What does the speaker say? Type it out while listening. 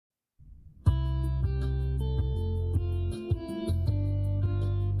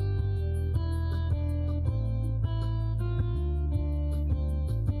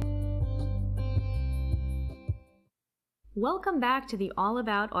Welcome back to the All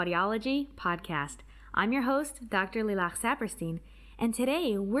About Audiology podcast. I'm your host, Dr. Lilach Saperstein, and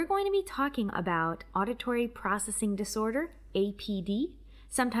today we're going to be talking about Auditory Processing Disorder, APD,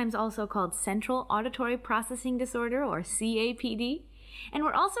 sometimes also called Central Auditory Processing Disorder, or CAPD. And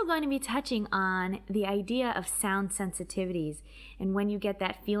we're also going to be touching on the idea of sound sensitivities and when you get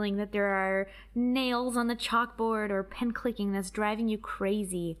that feeling that there are nails on the chalkboard or pen clicking that's driving you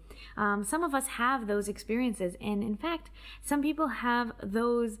crazy. Some of us have those experiences, and in fact, some people have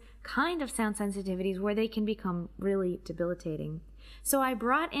those kind of sound sensitivities where they can become really debilitating. So I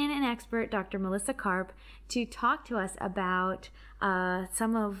brought in an expert, Dr. Melissa Karp, to talk to us about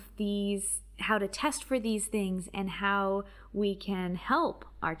some of these, how to test for these things and how we can help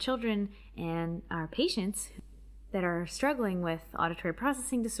our children and our patients that are struggling with auditory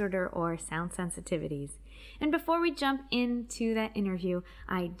processing disorder or sound sensitivities. And before we jump into that interview,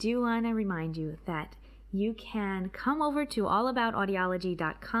 I do want to remind you that you can come over to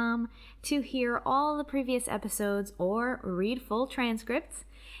allaboutaudiology.com to hear all the previous episodes or read full transcripts.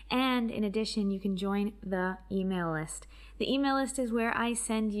 And in addition, you can join the email list. The email list is where I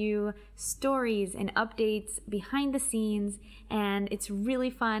send you stories and updates behind the scenes, and it's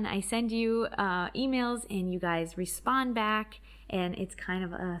really fun. I send you emails and you guys respond back, and it's kind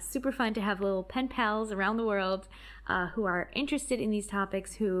of super fun to have little pen pals around the world who are interested in these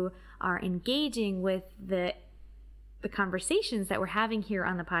topics, who are engaging with the conversations that we're having here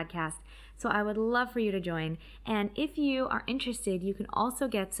on the podcast. So I would love for you to join. And if you are interested, you can also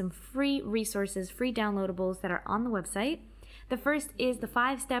get some free resources, free downloadables that are on the website. The first is the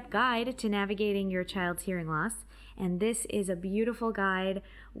 5-step guide to navigating your child's hearing loss. And this is a beautiful guide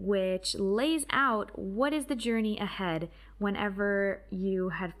which lays out what is the journey ahead whenever you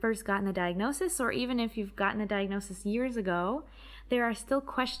had first gotten the diagnosis, or even if you've gotten the diagnosis years ago. There are still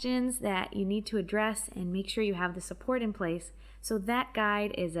questions that you need to address and make sure you have the support in place. So that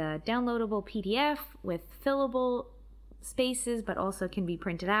guide is a downloadable PDF with fillable spaces, but also can be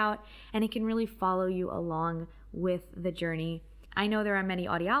printed out, and it can really follow you along with the journey. I know there are many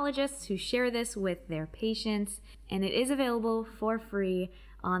audiologists who share this with their patients, and it is available for free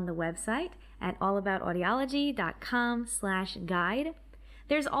on the website at allaboutaudiology.com/guide.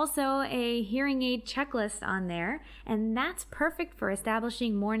 There's also a hearing aid checklist on there, and that's perfect for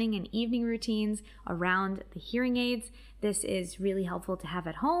establishing morning and evening routines around the hearing aids. This is really helpful to have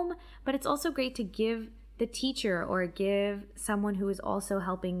at home, but it's also great to give the teacher or give someone who is also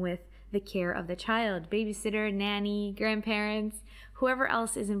helping with the care of the child, babysitter, nanny, grandparents, whoever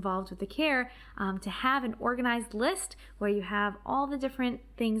else is involved with the care, to have an organized list where you have all the different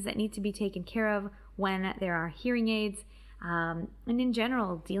things that need to be taken care of when there are hearing aids. And in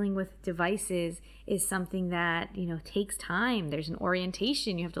general, dealing with devices is something that, takes time. There's an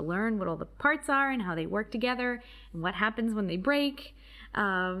orientation. You have to learn what all the parts are and how they work together and what happens when they break.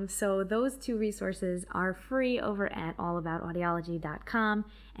 So those two resources are free over at allaboutaudiology.com,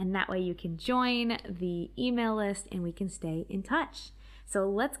 and that way you can join the email list and we can stay in touch. So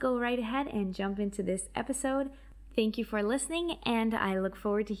let's go right ahead and jump into this episode. Thank you for listening, and I look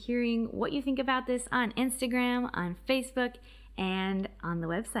forward to hearing what you think about this on Instagram, on Facebook, and on the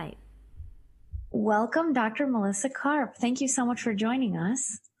website. Welcome, Dr. Melissa Karp. Thank you so much for joining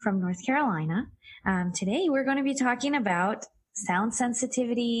us from North Carolina. Today, we're going to be talking about sound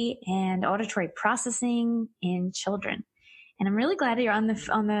sensitivity and auditory processing in children. And I'm really glad you're on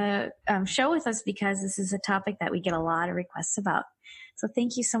the show with us, because this is a topic that we get a lot of requests about. So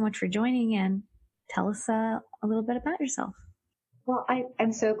thank you so much for joining, and tell us a little bit about yourself. Well,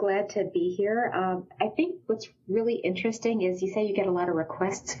 I'm so glad to be here. I think what's really interesting is you say you get a lot of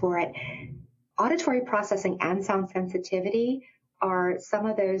requests for it. Auditory processing and sound sensitivity are some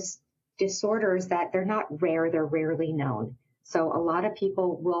of those disorders that they're not rare, they're rarely known. So a lot of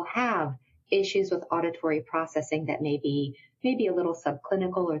people will have issues with auditory processing that may be a little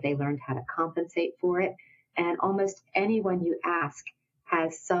subclinical, or they learned how to compensate for it. And almost anyone you ask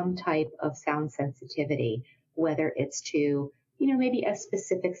has some type of sound sensitivity, whether it's to, maybe a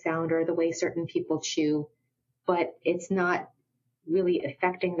specific sound or the way certain people chew, but it's not really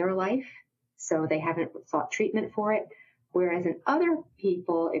affecting their life. So they haven't sought treatment for it. Whereas in other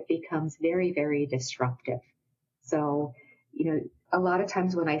people, it becomes very, very disruptive. So, a lot of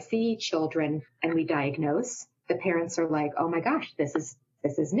times when I see children and we diagnose, the parents are like, oh my gosh, this is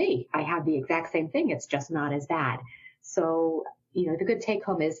me. I have the exact same thing. It's just not as bad. So, the good take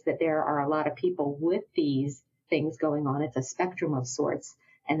home is that there are a lot of people with these things going on. It's a spectrum of sorts,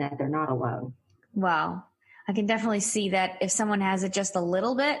 and that they're not alone. Wow. I can definitely see that if someone has it just a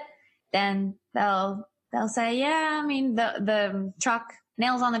little bit, then they'll say, yeah, the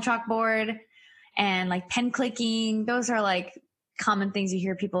nails on the chalkboard and like pen clicking. Those are like common things you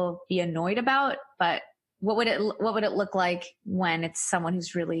hear people be annoyed about. But what would it look like when it's someone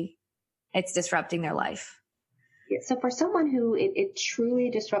who's really, it's disrupting their life? So for someone who it truly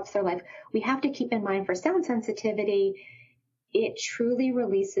disrupts their life, we have to keep in mind for sound sensitivity, it truly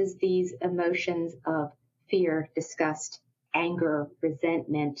releases these emotions of fear, disgust, anger,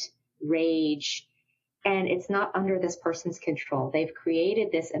 resentment, rage, and it's not under this person's control. They've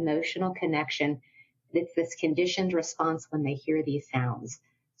created this emotional connection. It's this conditioned response when they hear these sounds.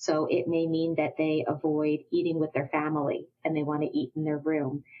 So it may mean that they avoid eating with their family and they want to eat in their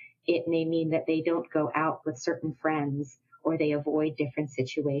room. It may mean that they don't go out with certain friends, or they avoid different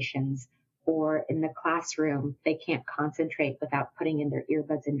situations, or in the classroom, they can't concentrate without putting in their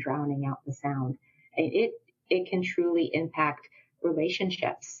earbuds and drowning out the sound. It can truly impact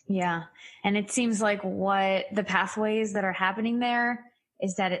relationships. Yeah. And it seems like what the pathways that are happening there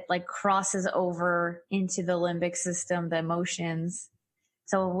is that it like crosses over into the limbic system, the emotions.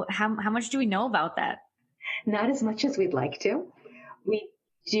 So how much do we know about that? Not as much as we'd like to. We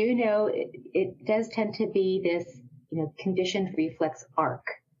do know it does tend to be this, conditioned reflex arc.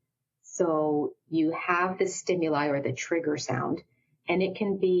 So you have the stimuli or the trigger sound, and it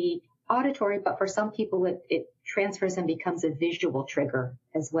can be auditory, but for some people it transfers and becomes a visual trigger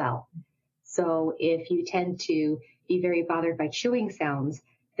as well. So if you tend to be very bothered by chewing sounds,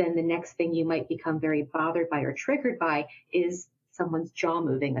 then the next thing you might become very bothered by or triggered by is someone's jaw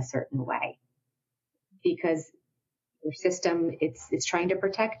moving a certain way. Because your system, it's trying to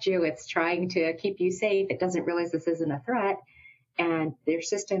protect you. It's trying to keep you safe. It doesn't realize this isn't a threat. And their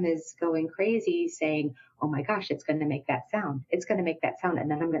system is going crazy saying, oh my gosh, it's going to make that sound. It's going to make that sound. And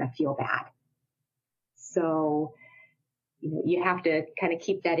then I'm going to feel bad. So, you have to kind of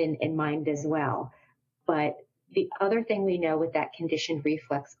keep that in mind as well. But the other thing we know with that conditioned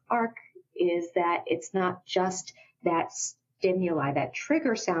reflex arc is that it's not just that stimuli, that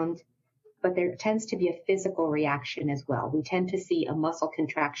trigger sound, but there tends to be a physical reaction as well. We tend to see a muscle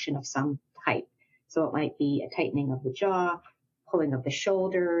contraction of some type. So it might be a tightening of the jaw, pulling of the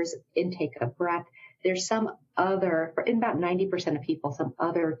shoulders, intake of breath. There's some other, in about 90% of people, some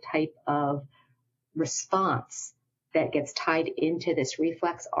other type of response that gets tied into this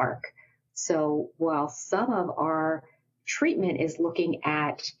reflex arc. So while some of our treatment is looking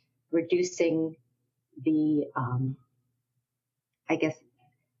at reducing the,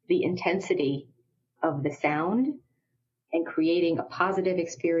 the intensity of the sound and creating a positive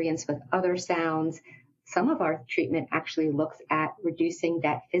experience with other sounds, some of our treatment actually looks at reducing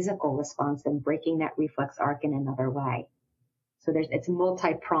that physical response and breaking that reflex arc in another way. So it's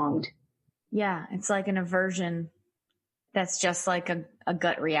multi-pronged. Yeah, it's like an aversion that's just like a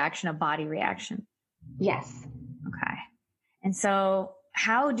gut reaction, a body reaction. Yes. Okay. And so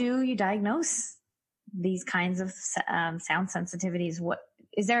how do you diagnose these kinds of sound sensitivities? What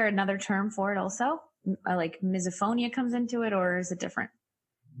is there another term for it also? Like misophonia comes into it, or is it different?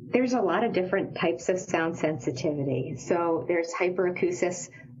 There's a lot of different types of sound sensitivity. So there's hyperacusis,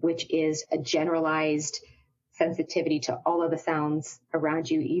 which is a generalized sensitivity to all of the sounds around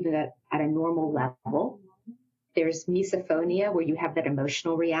you, even at a normal level. There's misophonia, where you have that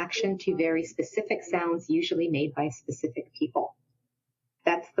emotional reaction to very specific sounds, usually made by specific people.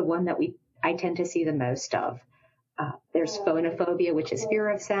 That's the one that I tend to see the most of. There's phonophobia, which is fear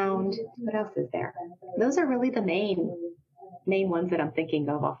of sound. What else is there? Those are really the main ones that I'm thinking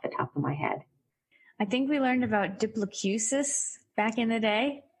of off the top of my head. I think we learned about diplocusis back in the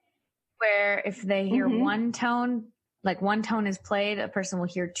day, where if they hear one tone, like one tone is played, a person will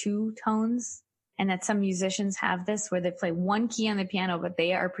hear two tones. And that some musicians have this where they play one key on the piano, but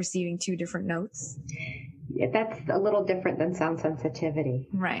they are perceiving two different notes. Yeah, that's a little different than sound sensitivity.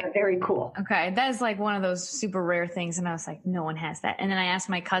 Right. But very cool. Okay. That is like one of those super rare things. And I was like, no one has that. And then I asked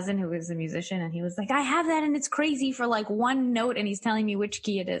my cousin, who is a musician, and he was like, I have that, and it's crazy for like one note, and he's telling me which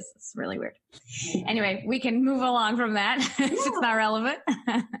key it is. It's really weird. Anyway, we can move along from that if it's not relevant.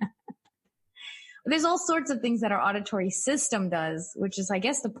 There's all sorts of things that our auditory system does, which is, I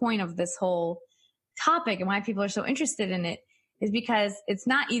guess, the point of this whole topic and why people are so interested in it, is because it's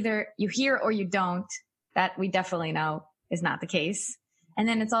not either you hear or you don't. That we definitely know is not the case. And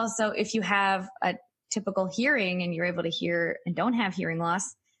then it's also, if you have a typical hearing and you're able to hear and don't have hearing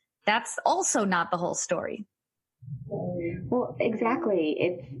loss, that's also not the whole story. Well,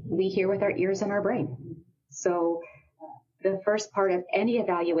 exactly. We hear with our ears and our brain. So the first part of any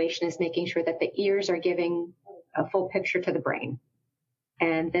evaluation is making sure that the ears are giving a full picture to the brain.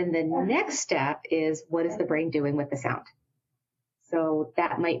 And then the next step is, what is the brain doing with the sound? So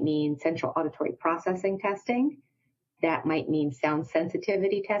that might mean Central Auditory Processing testing. That might mean sound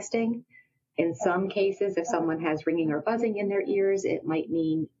sensitivity testing. In some cases, if someone has ringing or buzzing in their ears, it might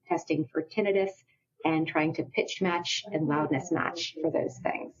mean testing for tinnitus and trying to pitch match and loudness match for those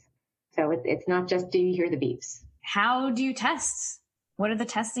things. So it's not just, do you hear the beeps? How do you test? What are the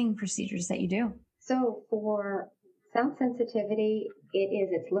testing procedures that you do? So for sound sensitivity,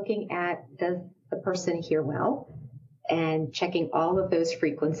 it's looking at, does the person hear well, and checking all of those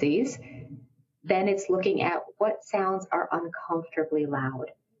frequencies. Then it's looking at what sounds are uncomfortably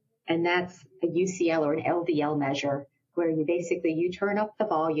loud. And that's a UCL or an LVL measure, where you turn up the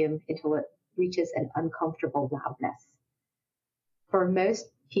volume until it reaches an uncomfortable loudness. For most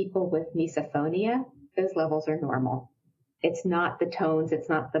people with misophonia, those levels are normal. It's not the tones, it's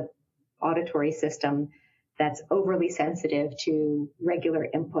not the auditory system that's overly sensitive to regular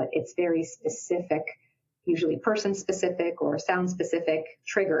input. It's very specific, usually person-specific or sound-specific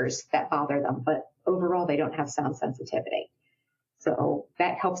triggers that bother them, but overall they don't have sound sensitivity. So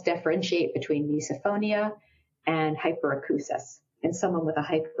that helps differentiate between misophonia and hyperacusis. In someone with a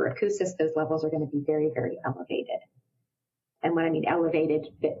hyperacusis, those levels are going to be very, very elevated. And when I mean elevated,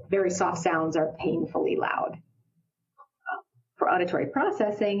 very soft sounds are painfully loud. For auditory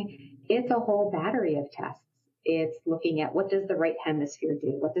processing, it's a whole battery of tests. It's looking at, what does the right hemisphere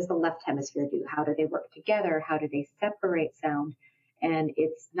do? What does the left hemisphere do? How do they work together? How do they separate sound? And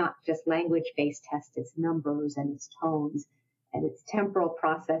it's not just language-based tests, it's numbers and it's tones, and it's temporal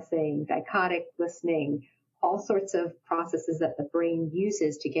processing, dichotic listening, all sorts of processes that the brain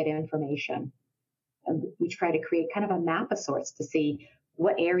uses to get information. And we try to create kind of a map of sorts to see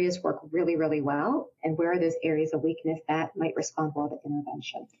what areas work really, really well and where are those areas of weakness that might respond well to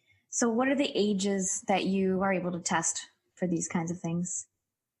intervention. So what are the ages that you are able to test for these kinds of things?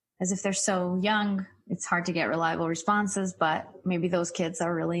 As if they're so young, it's hard to get reliable responses, but maybe those kids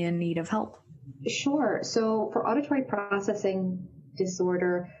are really in need of help. Sure. So for auditory processing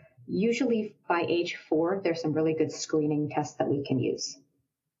disorder, usually by age 4, there's some really good screening tests that we can use.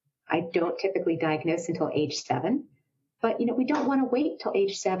 I don't typically diagnose until age 7, but we don't want to wait till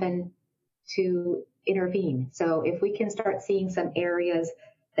age 7 to intervene. So if we can start seeing some areas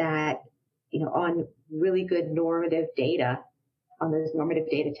that, on really good normative data, on those normative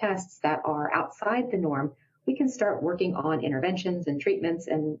data tests that are outside the norm, we can start working on interventions and treatments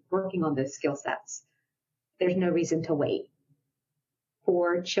and working on those skill sets. There's no reason to wait.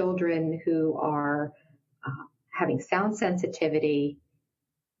 For children who are having sound sensitivity,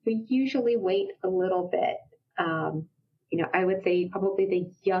 we usually wait a little bit. I would say probably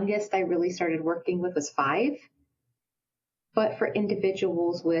the youngest I really started working with was 5. But for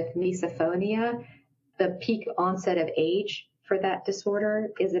individuals with misophonia, the peak onset of age for that disorder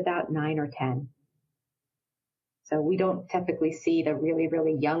is about 9 or 10. So we don't typically see the really,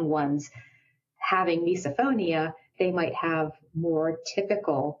 really young ones having misophonia. They might have more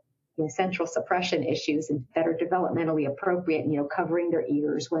typical central suppression issues that are developmentally appropriate, covering their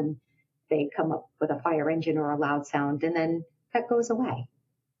ears when they come up with a fire engine or a loud sound, and then that goes away.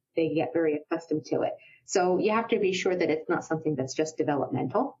 They get very accustomed to it. So you have to be sure that it's not something that's just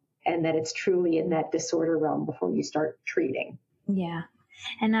developmental and that it's truly in that disorder realm before you start treating. Yeah.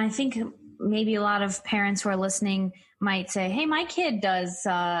 And I think maybe a lot of parents who are listening might say, hey, my kid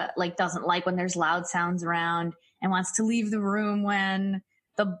doesn't like when there's loud sounds around and wants to leave the room when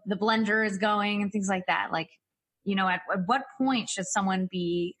the blender is going and things like that. At what point should someone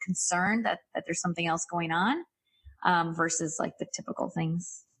be concerned that there's something else going on versus like the typical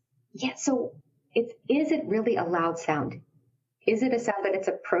things? Yeah. So is it really a loud sound? Is it a sound that it's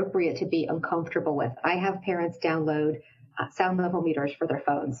appropriate to be uncomfortable with? I have parents download sound level meters for their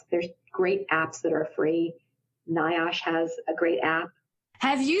phones. There's great apps that are free. NIOSH has a great app.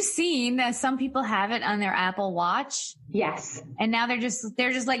 Have you seen that some people have it on their Apple Watch? Yes. And now they're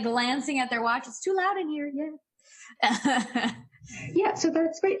just like glancing at their watch. It's too loud in here. Yeah. Yeah. So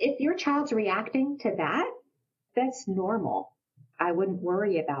that's great. If your child's reacting to that, that's normal. I wouldn't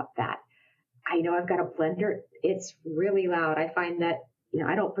worry about that. I know I've got a blender. It's really loud. I find that,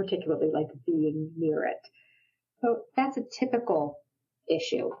 I don't particularly like being near it. So that's a typical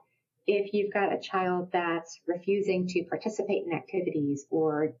issue. If you've got a child that's refusing to participate in activities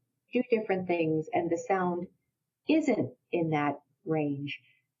or do different things and the sound isn't in that range,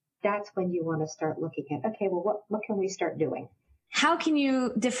 that's when you want to start looking at, okay, well, what can we start doing? How can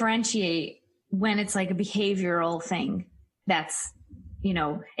you differentiate when it's like a behavioral thing that's,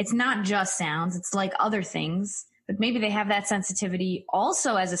 it's not just sounds, it's like other things, but maybe they have that sensitivity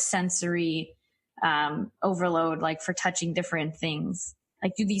also as a sensory overload, like for touching different things.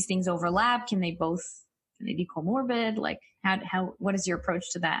 Like, do these things overlap? Can they be comorbid? Like, what is your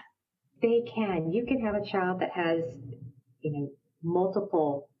approach to that? They can. You can have a child that has,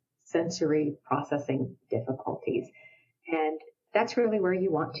 multiple sensory processing difficulties. And that's really where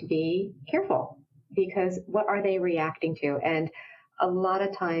you want to be careful, because what are they reacting to? And a lot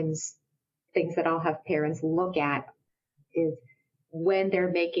of times, things that I'll have parents look at is when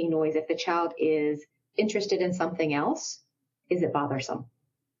they're making noise, if the child is interested in something else, is it bothersome?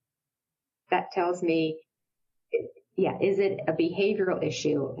 That tells me, is it a behavioral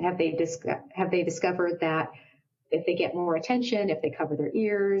issue? Have they discovered that if they get more attention, if they cover their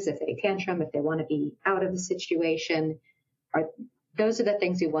ears, if they tantrum, if they want to be out of the situation, those are the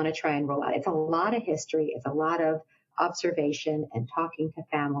things we want to try and roll out. It's a lot of history. It's a lot of observation and talking to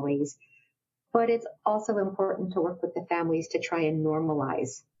families. But it's also important to work with the families to try and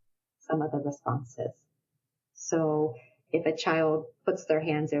normalize some of the responses. So if a child puts their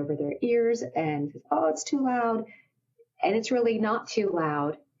hands over their ears and says, oh, it's too loud, and it's really not too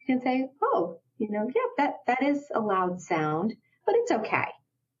loud, you can say, oh, that is a loud sound, but it's okay.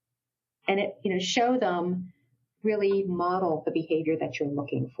 And show them, really model the behavior that you're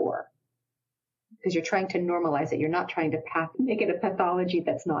looking for, because you're trying to normalize it. You're not trying to make it a pathology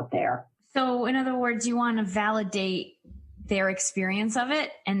that's not there. So in other words, you want to validate their experience of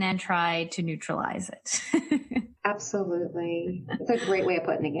it and then try to neutralize it. Absolutely. It's a great way of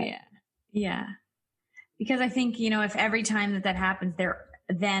putting it. Yeah. Because I think, if every time that happens, they're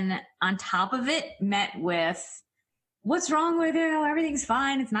then on top of it met with, what's wrong with you? Everything's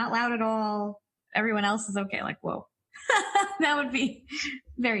fine. It's not loud at all. Everyone else is okay. Like, whoa, that would be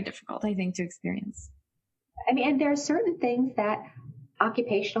very difficult, I think, to experience. I mean, and there are certain things that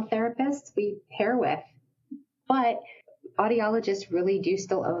occupational therapists we pair with, but audiologists really do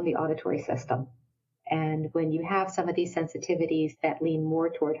still own the auditory system. And when you have some of these sensitivities that lean more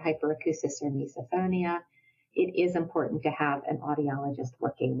toward hyperacusis or misophonia, it is important to have an audiologist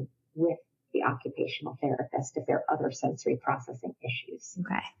working with the occupational therapist if there are other sensory processing issues.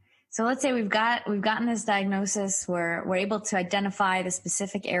 Okay. So let's say we've gotten this diagnosis, we're able to identify the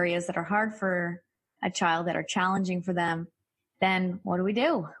specific areas that are hard for a child, that are challenging for them. Then what do we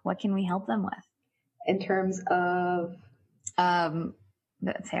do? What can we help them with? In terms of? I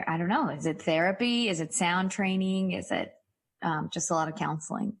don't know. Is it therapy? Is it sound training? Is it just a lot of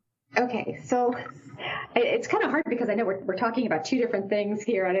counseling? Okay. So it's kind of hard because I know we're talking about two different things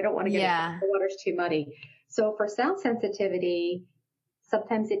here, and I don't want to get the waters too muddy. So for sound sensitivity,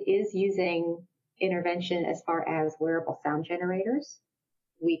 sometimes it is using intervention as far as wearable sound generators.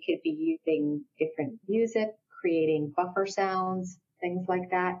 We could be using different music, creating buffer sounds, things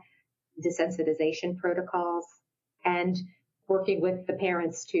like that, desensitization protocols, and working with the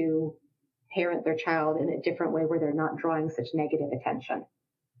parents to parent their child in a different way where they're not drawing such negative attention.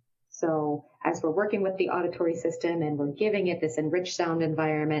 So as we're working with the auditory system and we're giving it this enriched sound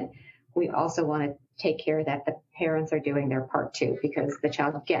environment, we also want to take care that the parents are doing their part too, because the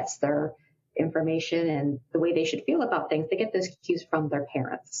child gets their information and the way they should feel about things. They get those cues from their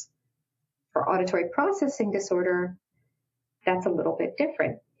parents. For auditory processing disorder, that's a little bit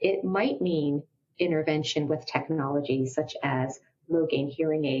different. It might mean intervention with technology such as low gain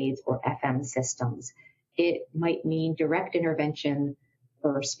hearing aids or FM systems. It might mean direct intervention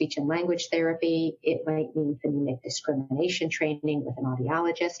for speech and language therapy. It might mean phonemic discrimination training with an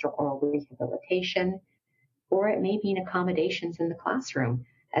audiologist or oral rehabilitation, or it may mean accommodations in the classroom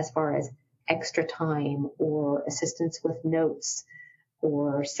as far as extra time or assistance with notes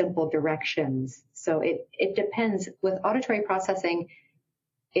or simple directions. So it depends. With auditory processing,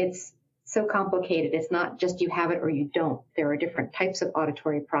 it's so complicated. It's not just you have it or you don't. There are different types of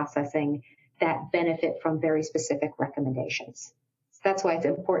auditory processing that benefit from very specific recommendations. So that's why it's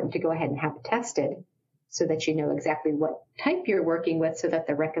important to go ahead and have it tested so that you know exactly what type you're working with so that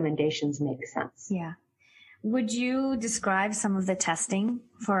the recommendations make sense. Yeah. Would you describe some of the testing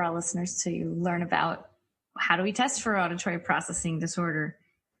for our listeners to learn about how do we test for auditory processing disorder?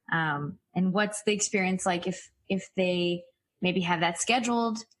 And what's the experience like if they maybe have that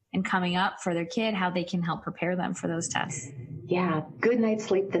scheduled and coming up for their kid, how they can help prepare them for those tests? Yeah, good night's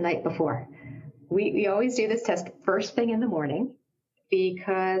sleep the night before. We always do this test first thing in the morning,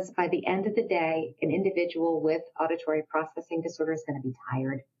 because by the end of the day, an individual with auditory processing disorder is going to be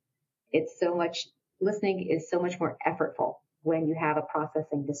tired. Listening is so much more effortful when you have a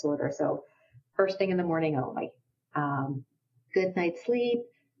processing disorder. So first thing in the morning only. Good night's sleep.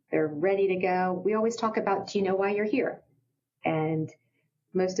 They're ready to go. We always talk about, do you know why you're here? And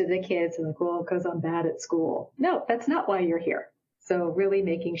most of the kids are like, well, because I'm bad at school. No, that's not why you're here. So really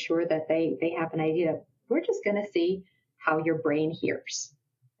making sure that they have an idea of, we're just going to see how your brain hears.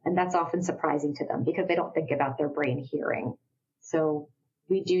 And that's often surprising to them because they don't think about their brain hearing. So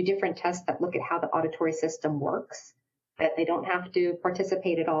we do different tests that look at how the auditory system works that they don't have to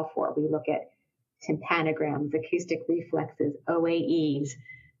participate at all for. We look at tympanograms, acoustic reflexes, OAEs.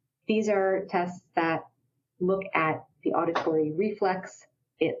 These are tests that look at the auditory reflex.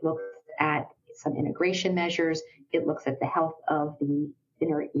 It looks at some integration measures. It looks at the health of the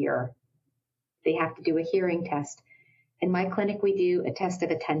inner ear. They have to do a hearing test. In my clinic, we do a test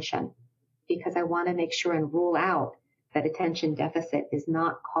of attention because I want to make sure and rule out that attention deficit is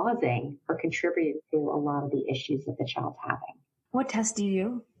not causing or contributing to a lot of the issues that the child's having. What test do you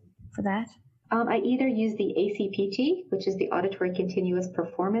do for that? I either use the ACPT, which is the Auditory Continuous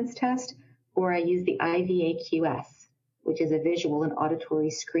Performance Test, or I use the IVAQS, which is a visual and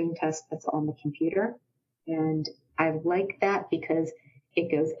auditory screen test that's on the computer. And I like that because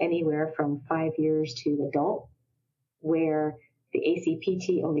it goes anywhere from 5 years to adult, where the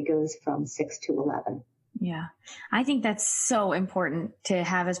ACPT only goes from 6 to 11. Yeah. I think that's so important to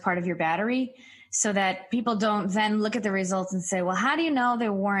have as part of your battery so that people don't then look at the results and say, well, how do you know they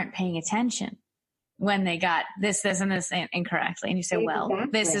weren't paying attention when they got this, and this incorrectly? And you say, well,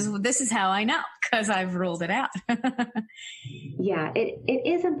 this is how I know because I've ruled it out. Yeah, it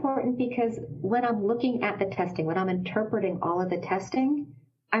is important because when I'm looking at the testing, when I'm interpreting all of the testing,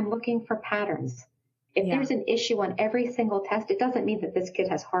 I'm looking for patterns. If there's an issue on every single test, it doesn't mean that this kid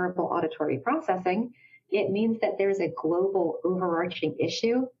has horrible auditory processing. It means that there's a global overarching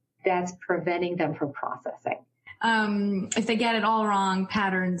issue that's preventing them from processing. If they get it all wrong,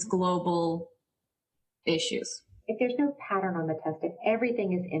 patterns, global issues. If there's no pattern on the test, if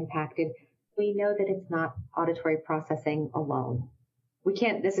everything is impacted, we know that it's not auditory processing alone. We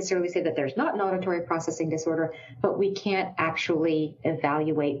can't necessarily say that there's not an auditory processing disorder, but we can't actually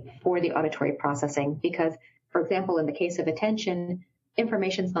evaluate for the auditory processing because, for example, in the case of attention,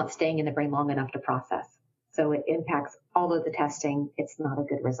 information's not staying in the brain long enough to process. So it impacts all of the testing. It's not a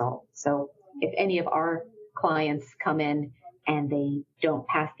good result. So if any of our clients come in and they don't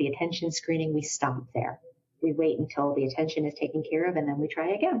pass the attention screening, we stop there. We wait until the attention is taken care of and then we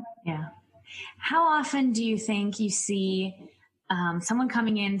try again. Yeah. How often do you think you see someone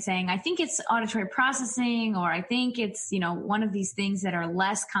coming in saying, I think it's auditory processing, or I think it's, one of these things that are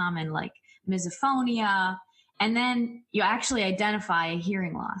less common, like misophonia, and then you actually identify a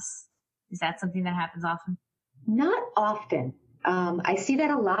hearing loss? Is that something that happens often? Not often. I see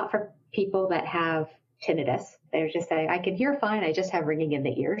that a lot for people that have tinnitus. They're just saying, I can hear fine, I just have ringing in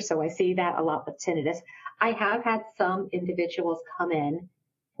the ear. So I see that a lot with tinnitus. I have had some individuals come in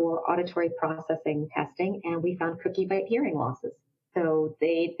for auditory processing testing, and we found cookie bite hearing losses. So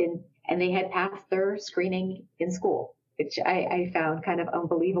they had passed their screening in school, which I found kind of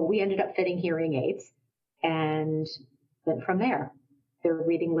unbelievable. We ended up fitting hearing aids and went from there. Their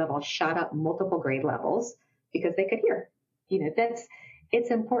reading level shot up multiple grade levels because they could hear. It's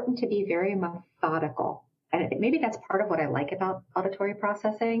important to be very methodical. And maybe that's part of what I like about auditory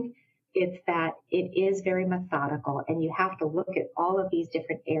processing. It's that it is very methodical and you have to look at all of these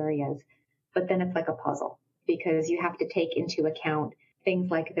different areas, but then it's like a puzzle because you have to take into account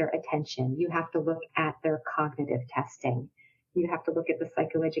things like their attention. You have to look at their cognitive testing. You have to look at the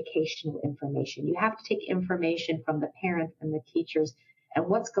psychoeducational information. You have to take information from the parents and the teachers and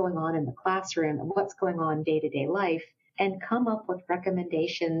what's going on in the classroom and what's going on day-to-day life and come up with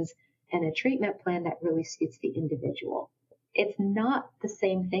recommendations and a treatment plan that really suits the individual. It's not the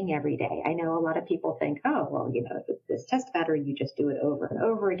same thing every day. I know a lot of people think, oh, well, this test battery, you just do it over and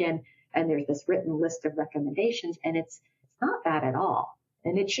over again. And there's this written list of recommendations, and it's not that at all.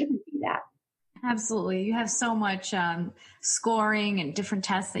 And it shouldn't be that. Absolutely. You have so much scoring and different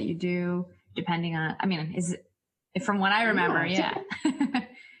tests that you do depending on, from what I remember, yeah.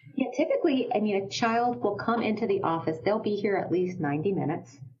 Yeah, typically, a child will come into the office. They'll be here at least 90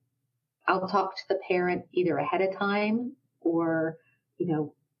 minutes. I'll talk to the parent either ahead of time or, at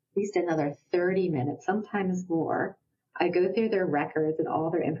least another 30 minutes, sometimes more. I go through their records and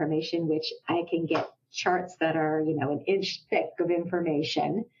all their information, which I can get charts that are, an inch thick of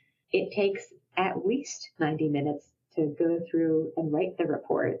information. It takes at least 90 minutes to go through and write the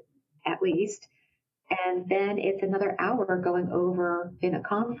report, at least. And then it's another hour going over in a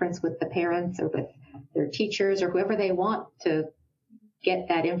conference with the parents or with their teachers or whoever they want to get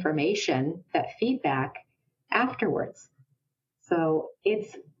that information, that feedback afterwards. So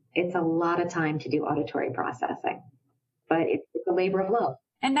it's a lot of time to do auditory processing, but it's a labor of love.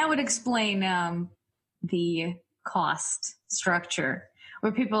 And that would explain the cost structure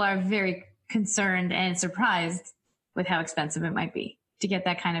where people are very concerned and surprised with how expensive it might be to get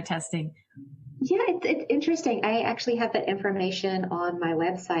that kind of testing. Yeah, it's interesting. I actually have that information on my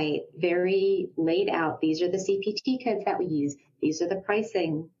website, very laid out. These are the CPT codes that we use. These are the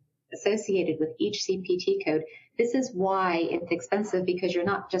pricing associated with each CPT code. This is why it's expensive, because you're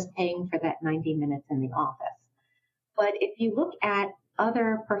not just paying for that 90 minutes in the office. But if you look at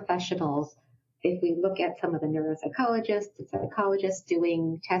other professionals, if we look at some of the neuropsychologists and psychologists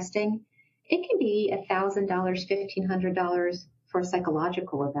doing testing, it can be $1,000, $1,500 for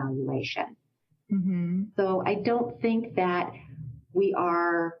psychological evaluation. Mm-hmm. So I don't think that we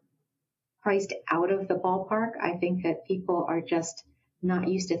are priced out of the ballpark. I think that people are just not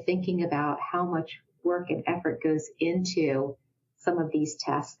used to thinking about how much work and effort goes into some of these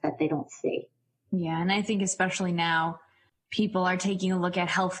tests that they don't see. Yeah. And I think especially now, people are taking a look at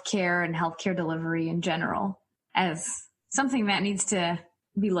healthcare and healthcare delivery in general as something that needs to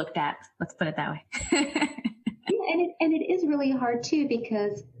be looked at. Let's put it that way. Yeah, and it is really hard too,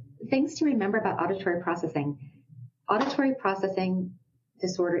 because things to remember about auditory processing. Auditory processing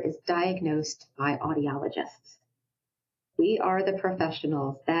disorder is diagnosed by audiologists. We are the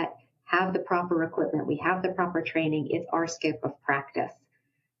professionals that have the proper equipment. We have the proper training. It's our scope of practice.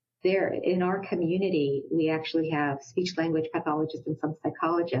 There in our community, we actually have speech language pathologists and some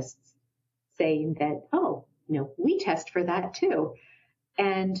psychologists saying that, oh, we test for that too.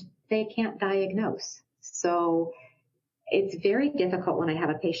 And they can't diagnose. So it's very difficult when I have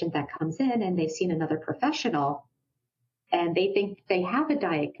a patient that comes in and they've seen another professional and they think they have a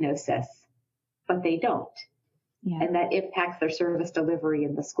diagnosis, but they don't. Yeah. And that impacts their service delivery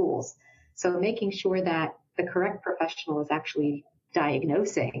in the schools. So making sure that the correct professional is actually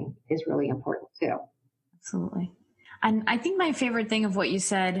diagnosing is really important too. Absolutely. And I think my favorite thing of what you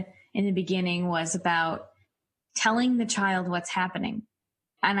said in the beginning was about telling the child what's happening.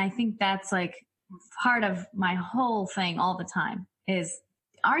 And I think that's like part of my whole thing all the time is,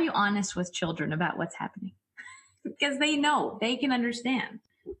 are you honest with children about what's happening? Because they know, they can understand,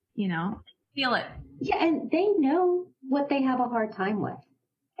 feel it. Yeah, and they know what they have a hard time with.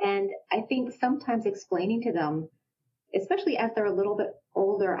 And I think sometimes explaining to them, especially as they're a little bit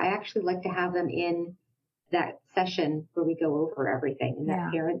older, I actually like to have them in that session where we go over everything, in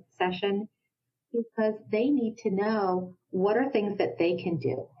that parent session, because they need to know what are things that they can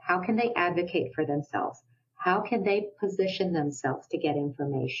do. How can they advocate for themselves? How can they position themselves to get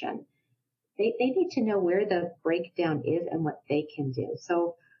information? They need to know where the breakdown is and what they can do.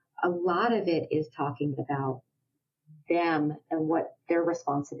 So a lot of it is talking about them and what their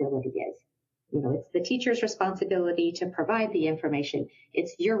responsibility is. It's the teacher's responsibility to provide the information.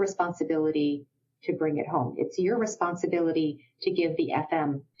 It's your responsibility to bring it home. It's your responsibility to give the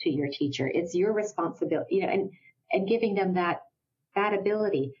FM to your teacher. It's your responsibility, and giving them that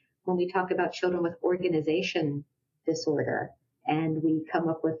ability. When we talk about children with organization disorder and we come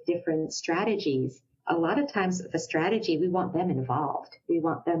up with different strategies, a lot of times the strategy, we want them involved. We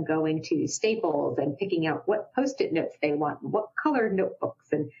want them going to Staples and picking out what Post-it notes they want, what color notebooks,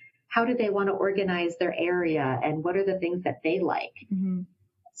 and how do they want to organize their area, and what are the things that they like. Mm-hmm.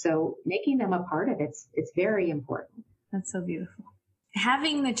 So making them a part of it's very important. That's so beautiful.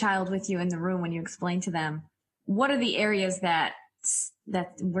 Having the child with you in the room when you explain to them, what are the areas that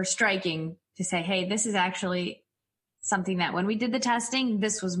were striking to say, hey, this is actually something that when we did the testing,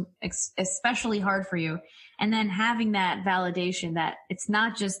 this was especially hard for you. And then having that validation that it's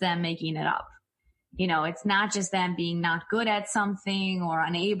not just them making it up. It's not just them being not good at something or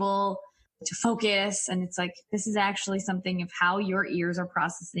unable to focus. And it's like, this is actually something of how your ears are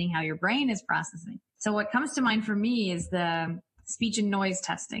processing, how your brain is processing. So what comes to mind for me is the speech and noise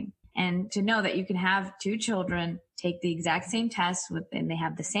testing. And to know that you can have two children take the exact same test and they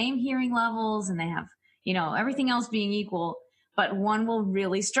have the same hearing levels and they have, everything else being equal, but one will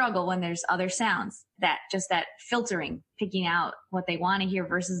really struggle when there's other sounds. That filtering, picking out what they want to hear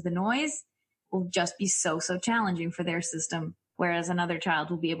versus the noise will just be so challenging for their system. Whereas another child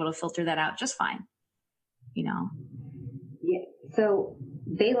will be able to filter that out just fine, Yeah. So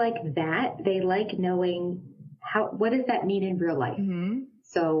they like that. They like knowing what does that mean in real life? Mm-hmm.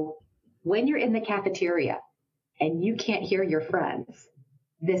 So when you're in the cafeteria and you can't hear your friends,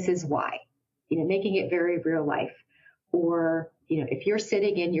 this is why, making it very real life. Or, if you're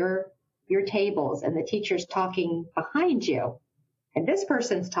sitting in your tables and the teacher's talking behind you and this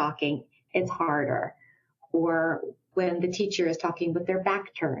person's talking, it's harder. Or when the teacher is talking with their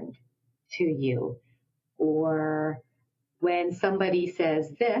back turned to you, or when somebody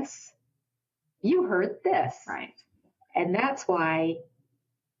says this, you heard this. Right. And that's why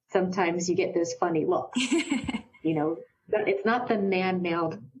sometimes you get those funny looks. It's not the man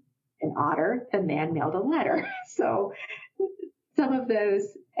mailed an otter, the man mailed a letter. So some of those,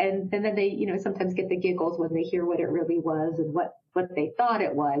 and then they, sometimes get the giggles when they hear what it really was and what they thought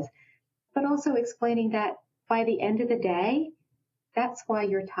it was, but also explaining that by the end of the day, That's why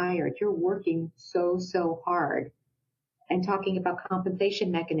you're tired. You're working so, so hard. And talking about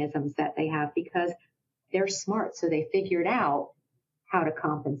compensation mechanisms that they have because they're smart. So they figured out how to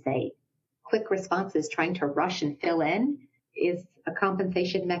compensate. Quick responses, trying to rush and fill in, is a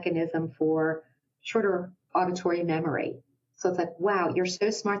compensation mechanism for shorter auditory memory. So it's like, wow, you're so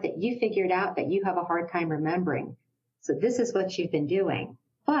smart that you figured out that you have a hard time remembering. So this is what you've been doing.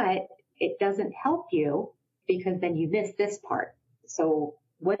 But it doesn't help you because then you miss this part. So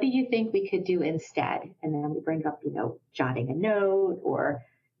what do you think we could do instead? And then we bring up, jotting a note or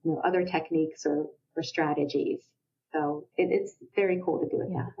other techniques or strategies. So it's very cool to do it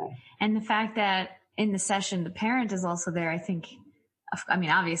that way. And the fact that in the session, the parent is also there,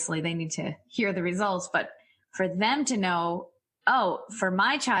 obviously they need to hear the results, but for them to know, for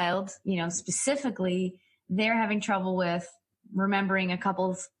my child, specifically, they're having trouble with remembering a couple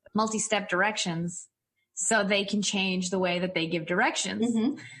of multi-step directions so they can change the way that they give directions.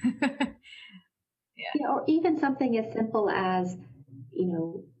 Mm-hmm. Or even something as simple as,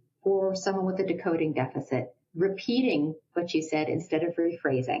 for someone with a decoding deficit, repeating what you said instead of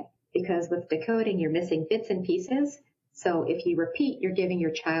rephrasing. Because with decoding, you're missing bits and pieces. So if you repeat, you're giving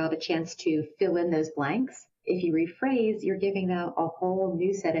your child a chance to fill in those blanks. If you rephrase, you're giving them a whole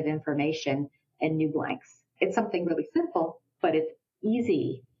new set of information and new blanks. It's something really simple, but it's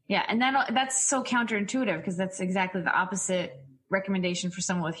easy. Yeah, and that's so counterintuitive because that's exactly the opposite recommendation for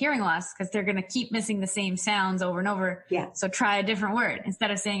someone with hearing loss because they're going to keep missing the same sounds over and over. Yeah. So try a different word.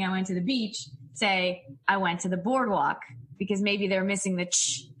 Instead of saying I went to the beach, say I went to the boardwalk because maybe they're missing the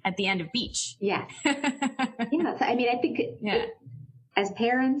ch at the end of beach. Yes. Yeah. So, I think as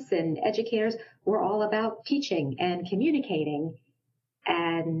parents and educators, we're all about teaching and communicating,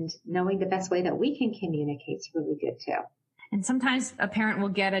 and knowing the best way that we can communicate is really good too. And sometimes a parent will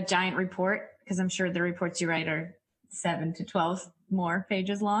get a giant report because I'm sure the reports you write are 7 to 12 more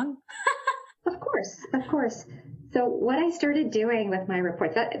pages long. Of course. So what I started doing with my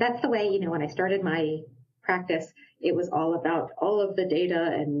reports, that's the way, when I started my practice, it was all about all of the data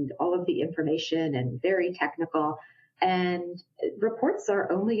and all of the information and very technical. And reports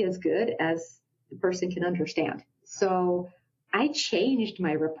are only as good as the person can understand. So I changed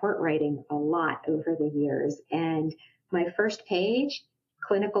my report writing a lot over the years. And my first page,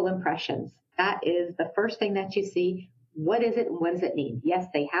 clinical impressions. That is the first thing that you see. What is it and what does it mean? Yes,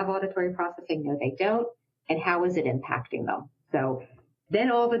 they have auditory processing. No, they don't. And how is it impacting them? So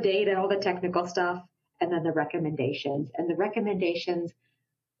then all the data, all the technical stuff, and then the recommendations. And the recommendations,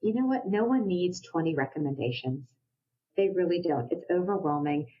 you know what? No one needs 20 recommendations. They really don't. It's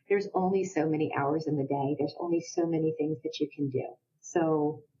overwhelming. There's only so many hours in the day. There's only so many things that you can do.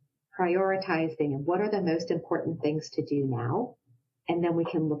 So prioritizing and what are the most important things to do now? And then we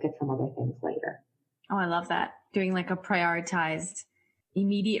can look at some other things later. Oh, I love that. Doing like a prioritized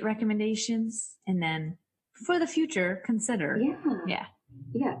immediate recommendations and then for the future, consider. Yeah.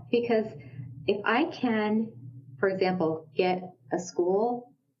 Because if I can, for example, get a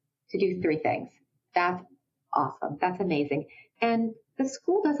school to do 3 things, that's awesome. That's amazing. And the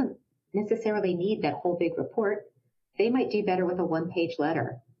school doesn't necessarily need that whole big report. They might do better with a 1-page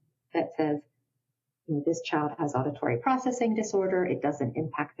letter that says, this child has auditory processing disorder. It doesn't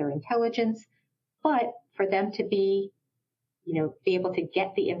impact their intelligence, but for them to be able to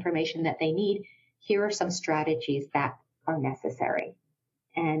get the information that they need, here are some strategies that are necessary.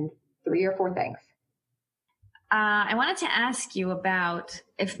 And 3 or 4 things. I wanted to ask you about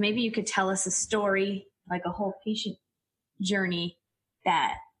if maybe you could tell us a story, like a whole patient journey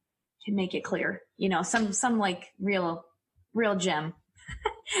that can make it clear, some like real gem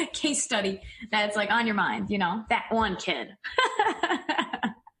case study that's like on your mind, that one kid.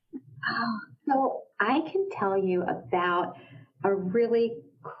 So I can tell you about a really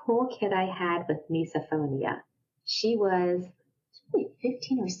cool kid I had with misophonia. She was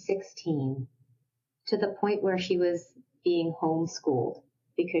 15 or 16, to the point where she was being homeschooled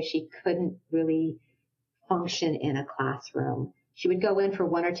because she couldn't really function in a classroom. She would go in for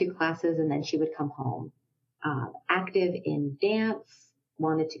 1 or 2 classes and then she would come home. Active in dance,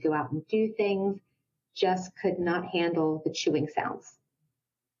 wanted to go out and do things, just could not handle the chewing sounds.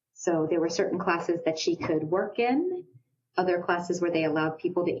 So there were certain classes that she could work in, other classes where they allowed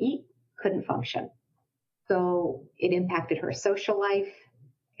people to eat, couldn't function. So it impacted her social life.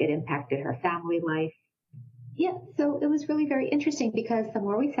 It impacted her family life. Yeah, so it was really very interesting because the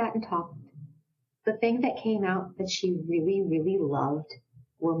more we sat and talked, the thing that came out that she really, really loved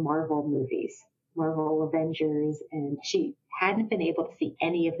were Marvel movies, Marvel Avengers, and she hadn't been able to see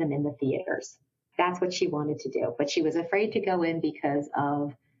any of them in the theaters. That's what she wanted to do, but she was afraid to go in because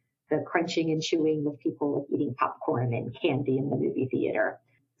of the crunching and chewing of people like eating popcorn and candy in the movie theater.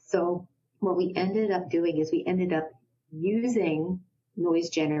 So what we ended up doing is we ended up using noise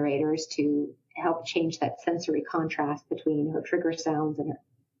generators to help change that sensory contrast between her trigger sounds and her.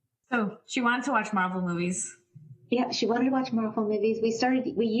 So she wanted to watch Marvel movies. Yeah, she wanted to watch Marvel movies.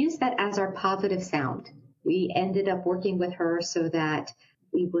 We used that as our positive sound. We ended up working with her so that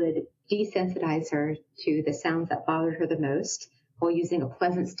we would desensitize her to the sounds that bothered her the most while using a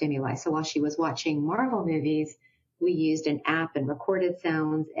pleasant stimuli. So while she was watching Marvel movies, we used an app and recorded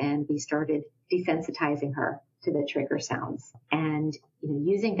sounds, and we started desensitizing her to the trigger sounds. And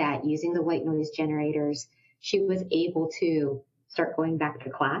using the white noise generators, she was able to start going back to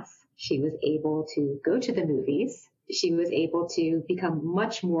class. She was able to go to the movies. She was able to become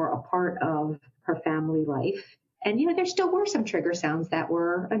much more a part of her family life. And, there still were some trigger sounds that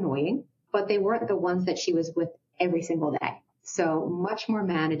were annoying, but they weren't the ones that she was with every single day. So much more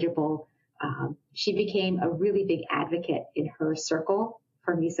manageable. She became a really big advocate in her circle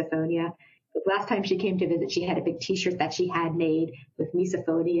for misophonia. The last time she came to visit, she had a big T-shirt that she had made with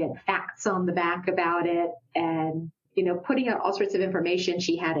misophonia and facts on the back about it. And, putting out all sorts of information.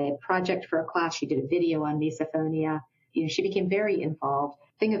 She had a project for a class. She did a video on misophonia. She became very involved.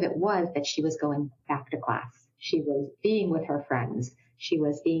 Thing of it was that she was going back to class. She was being with her friends. She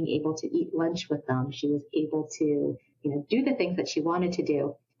was being able to eat lunch with them. She was able to, do the things that she wanted to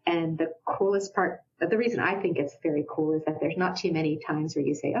do. And the coolest part, the reason I think it's very cool is that there's not too mmany times where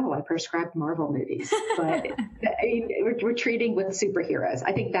you say, oh, I prescribed Marvel movies. But we're treating with superheroes.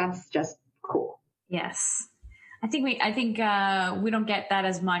 I think that's just cool. Yes. I think we don't get that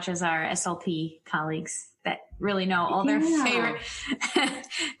as much as our SLP colleagues that really know all their favorite.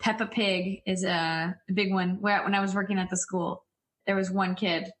 Peppa Pig is a big one. When I was working at the school, there was one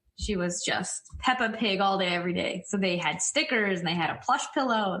kid. She was just Peppa Pig all day, every day. So they had stickers and they had a plush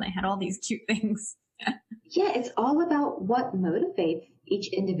pillow and they had all these cute things. Yeah, it's all about what motivates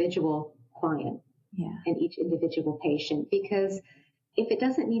each individual client and each individual patient. Because if it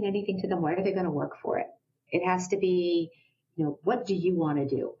doesn't mean anything to them, why are they going to work for it? It has to be, what do you want to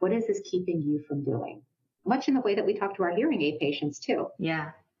do? What is this keeping you from doing? Much in the way that we talk to our hearing aid patients too.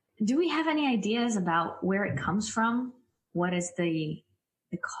 Yeah. Do we have any ideas about where it comes from? What is the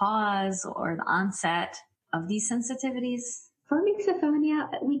cause or the onset of these sensitivities? For misophonia,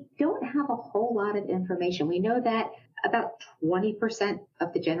 we don't have a whole lot of information. We know that about 20%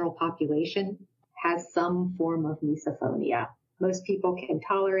 of the general population has some form of misophonia. Most people can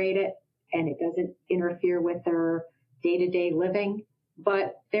tolerate it and it doesn't interfere with their day-to-day living.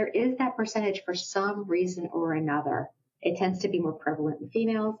 But there is that percentage for some reason or another. It tends to be more prevalent in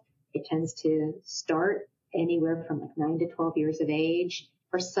females. It tends to start anywhere from 9 to 12 years of age.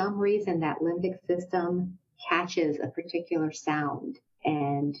 For some reason, that limbic system catches a particular sound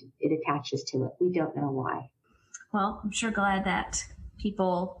and it attaches to it. We don't know why. Well, I'm sure glad that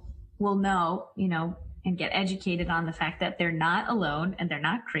people will know, and get educated on the fact that they're not alone and they're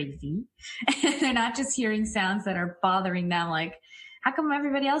not crazy. They're not just hearing sounds that are bothering them. Like, how come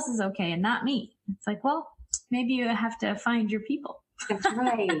everybody else is okay and not me? It's like, well, maybe you have to find your people. That's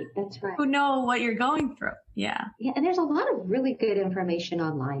right. That's right. Who know what you're going through. Yeah. Yeah. And there's a lot of really good information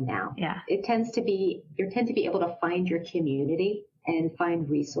online now. Yeah. You tend to be able to find your community and find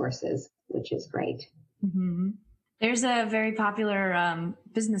resources, which is great. Mm-hmm. There's a very popular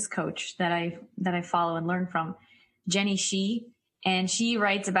business coach that I follow and learn from, Jenny Shih, and she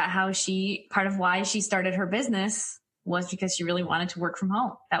writes about how part of why she started her business was because she really wanted to work from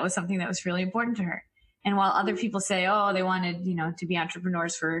home. That was something that was really important to her. And while other people say, oh, they wanted, to be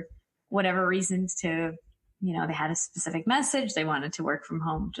entrepreneurs for whatever reasons they had a specific message. They wanted to work from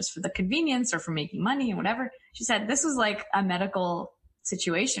home just for the convenience or for making money or whatever. She said, this was like a medical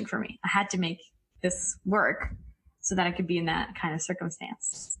situation for me. I had to make this work so that I could be in that kind of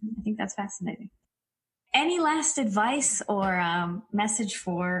circumstance. I think that's fascinating. Any last advice or message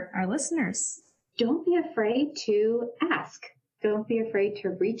for our listeners? Don't be afraid to ask. Don't be afraid to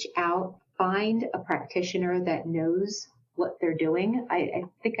reach out. Find a practitioner that knows what they're doing. I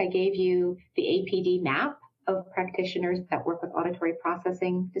think I gave you the APD map of practitioners that work with auditory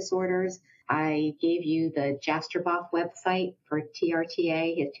processing disorders. I gave you the Jastreboff website for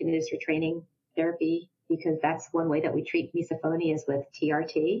TRTA, his tinnitus retraining therapy, because that's one way that we treat misophonia is with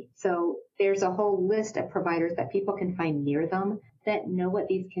TRT. So there's a whole list of providers that people can find near them that know what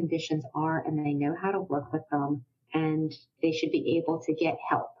these conditions are and they know how to work with them, and they should be able to get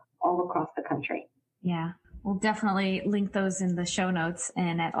help all across the country. Yeah, we'll definitely link those in the show notes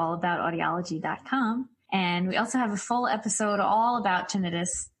and at allaboutaudiology.com. And we also have a full episode all about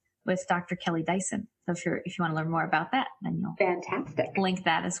tinnitus with Dr. Kelly Dyson. So if you want to learn more about that, then you'll Fantastic. link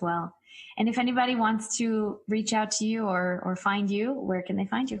that as well. And if anybody wants to reach out to you or find you, where can they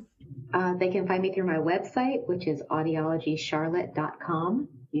find you? They can find me through my website, which is audiologycharlotte.com.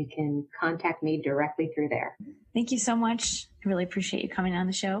 You can contact me directly through there. Thank you so much. I really appreciate you coming on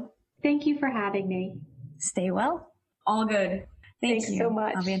the show. Thank you for having me. Stay well. All good. Thanks so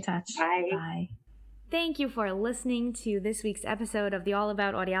much. I'll be in touch. Bye. Bye. Thank you for listening to this week's episode of the All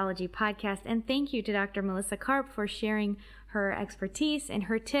About Audiology podcast. And thank you to Dr. Melissa Karp for sharing her expertise and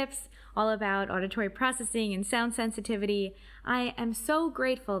her tips all about auditory processing and sound sensitivity. I am so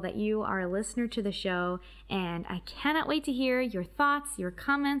grateful that you are a listener to the show, and I cannot wait to hear your thoughts, your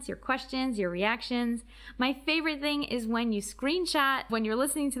comments, your questions, your reactions. My favorite thing is when you screenshot when you're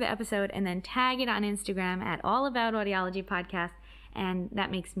listening to the episode and then tag it on Instagram at All About Audiology podcast. And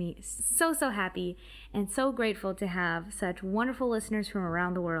that makes me so happy and so grateful to have such wonderful listeners from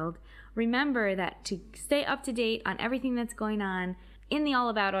around the world. Remember that to stay up to date on everything that's going on in the All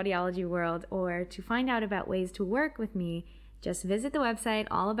About Audiology world, or to find out about ways to work with me, just visit the website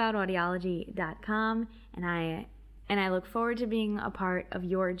allaboutaudiology.com, and I look forward to being a part of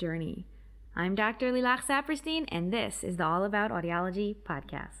your journey. I'm Dr. Lilach Saperstein, and this is the All About Audiology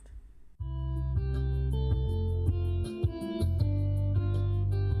podcast.